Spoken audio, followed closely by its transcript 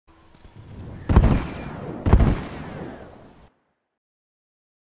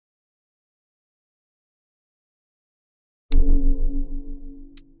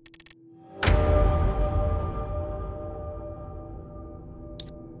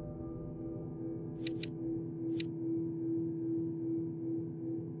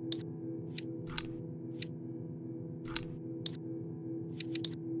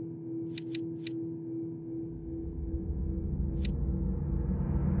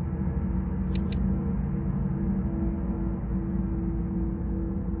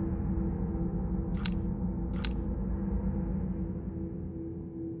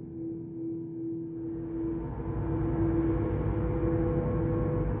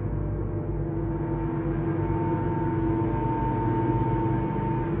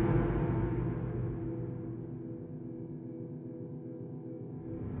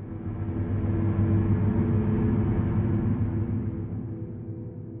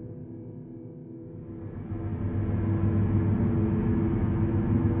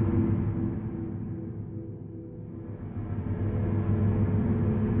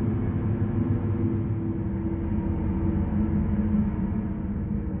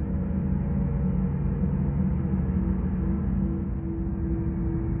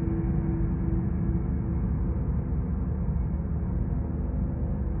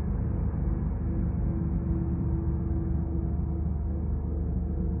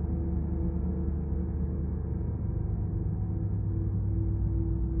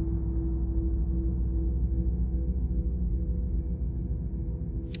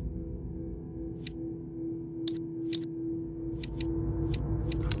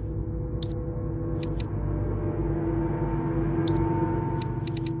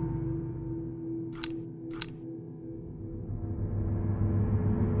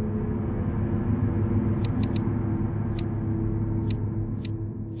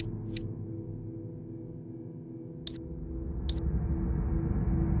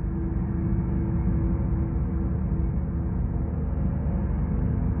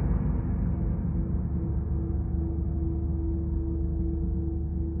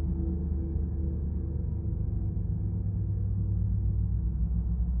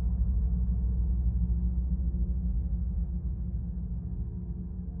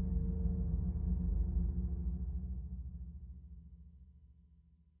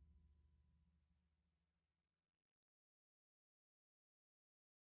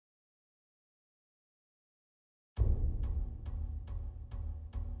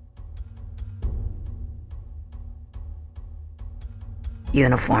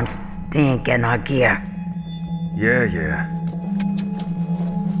Uniforms. They ain't getting our gear. Yeah.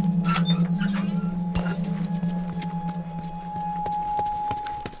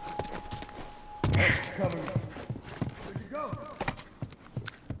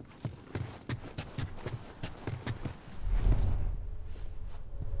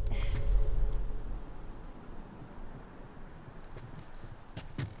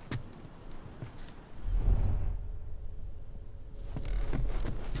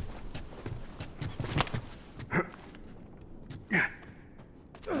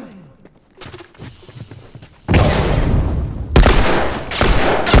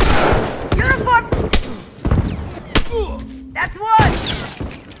 That's one!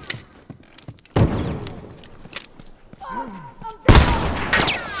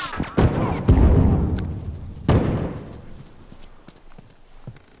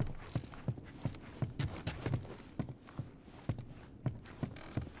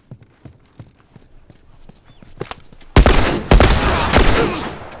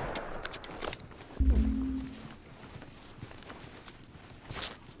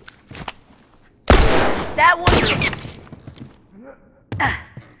 That one!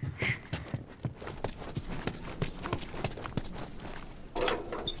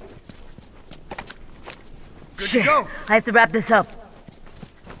 Good Shit, to go. I have to wrap this up.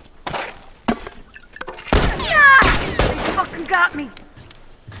 They fucking got me.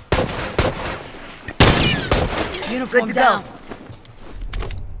 Uniform Good to down. Go.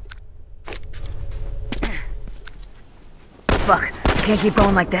 Fuck, I can't keep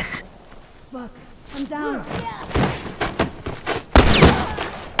going like this. Fuck, I'm down.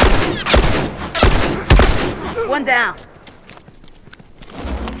 One down.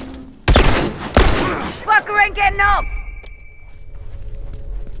 Fucker ain't getting up!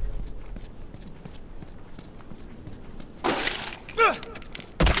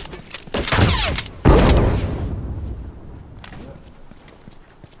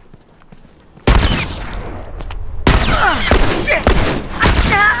 Shit!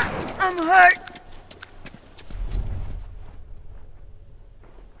 I'm hurt!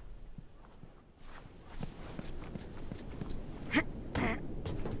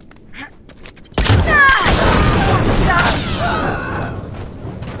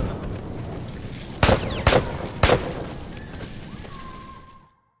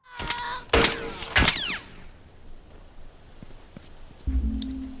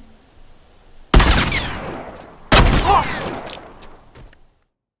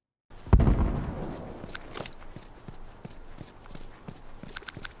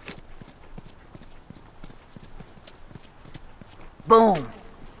 Boom.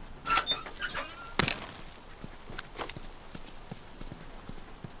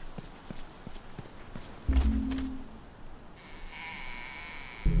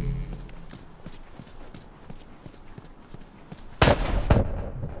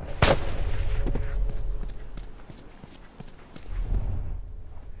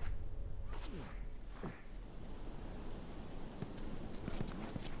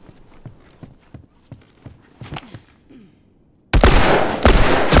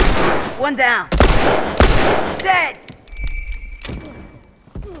 One down. Dead.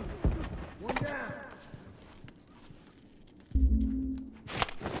 One down.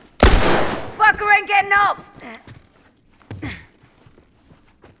 Fucker ain't getting up.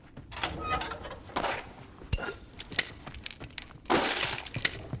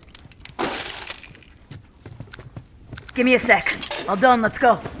 Give me a sec. All done, let's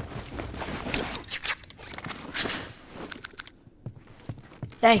go.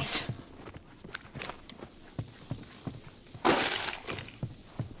 Thanks.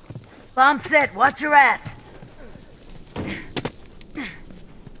 Bomb set, watch your ass.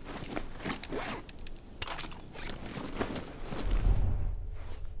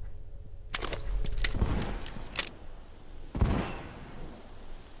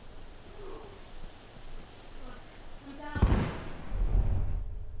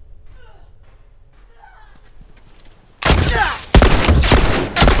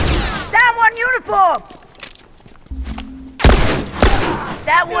 That one uniform!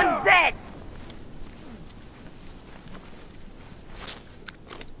 That one's dead!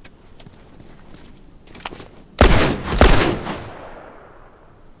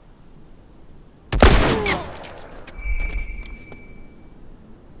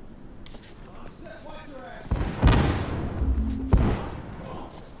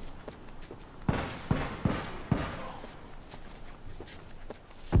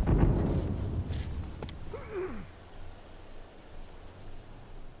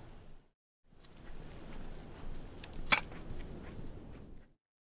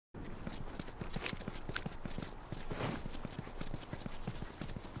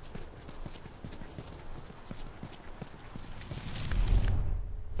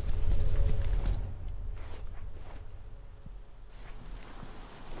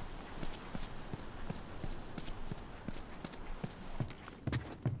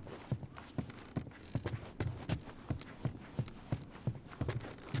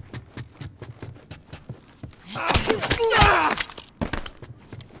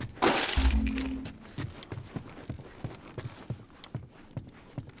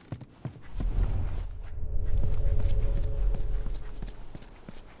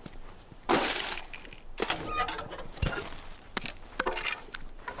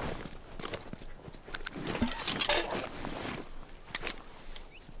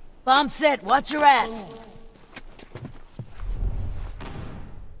 Bomb set. Watch your ass.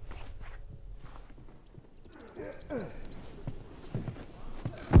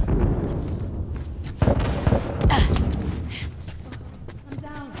 I'm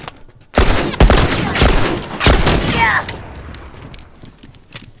down. Yeah!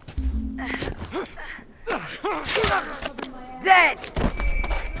 Dead!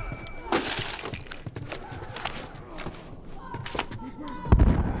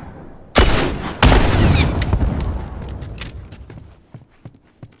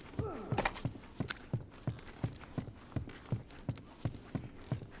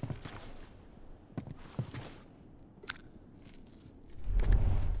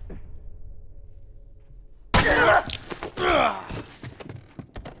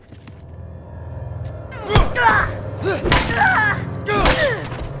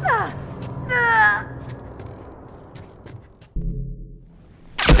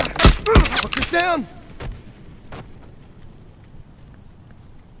 Fuckers down!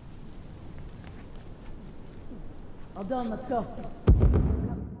 All done. Let's go.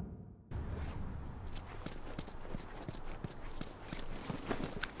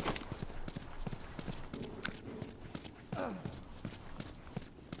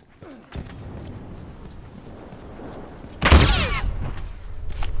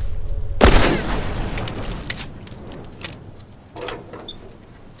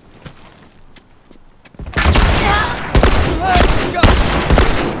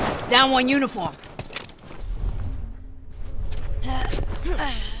 Down one uniform.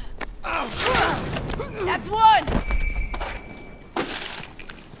 That's one!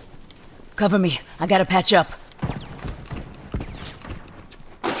 Cover me. I gotta patch up.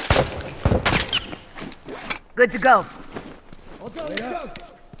 Good to go. Okay, let's go.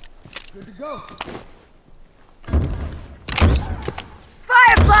 Good to go.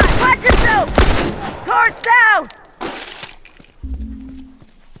 Firefly, watch yourself! Torch down!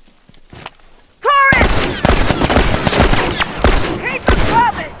 Torrent! Keep them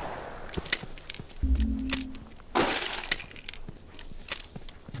coming!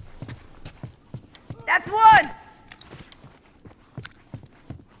 That's one!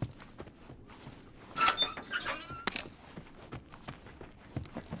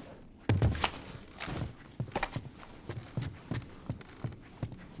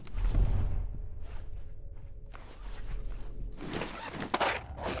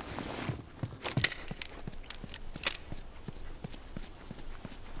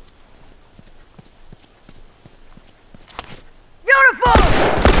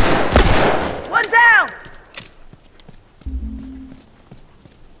 One down!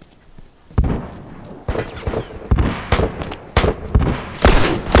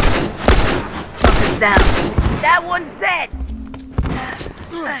 Fucker's down. That one's dead!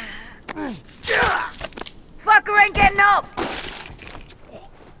 Fucker ain't getting up!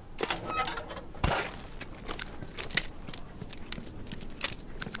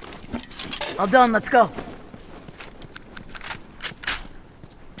 All done, let's go.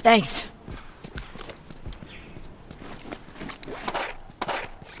 Thanks.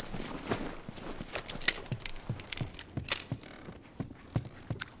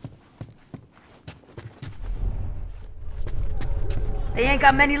 They ain't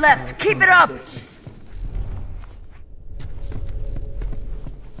got many left. Keep it up!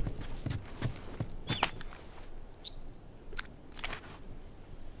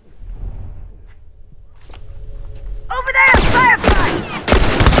 Over there! Firefly!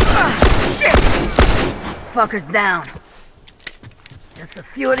 Shit! Fucker's down. Just a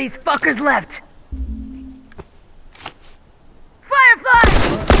few of these fuckers left. Firefly!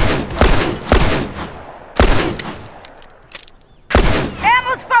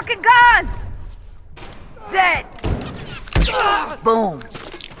 Ammo's fucking gone! Dead! Boom.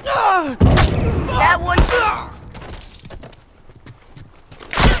 That one...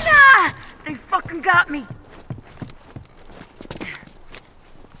 Nah! They fucking got me!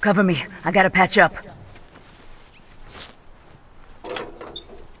 Cover me. I gotta patch up.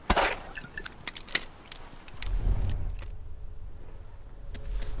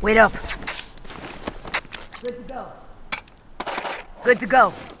 Wait up. Good to go. Good to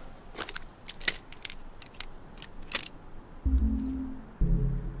go.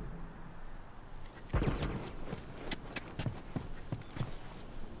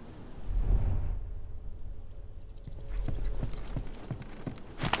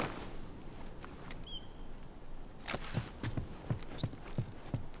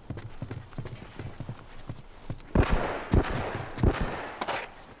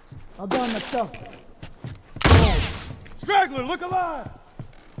 All done, let's go. Straggler, look alive!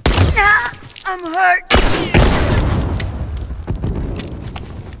 Ah, I'm hurt.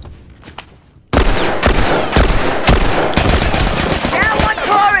 Down one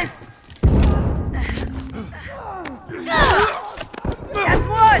Taurus. That's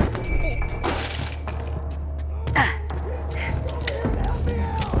one.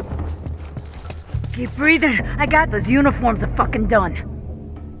 Keep breathing. I got those uniforms are fucking done.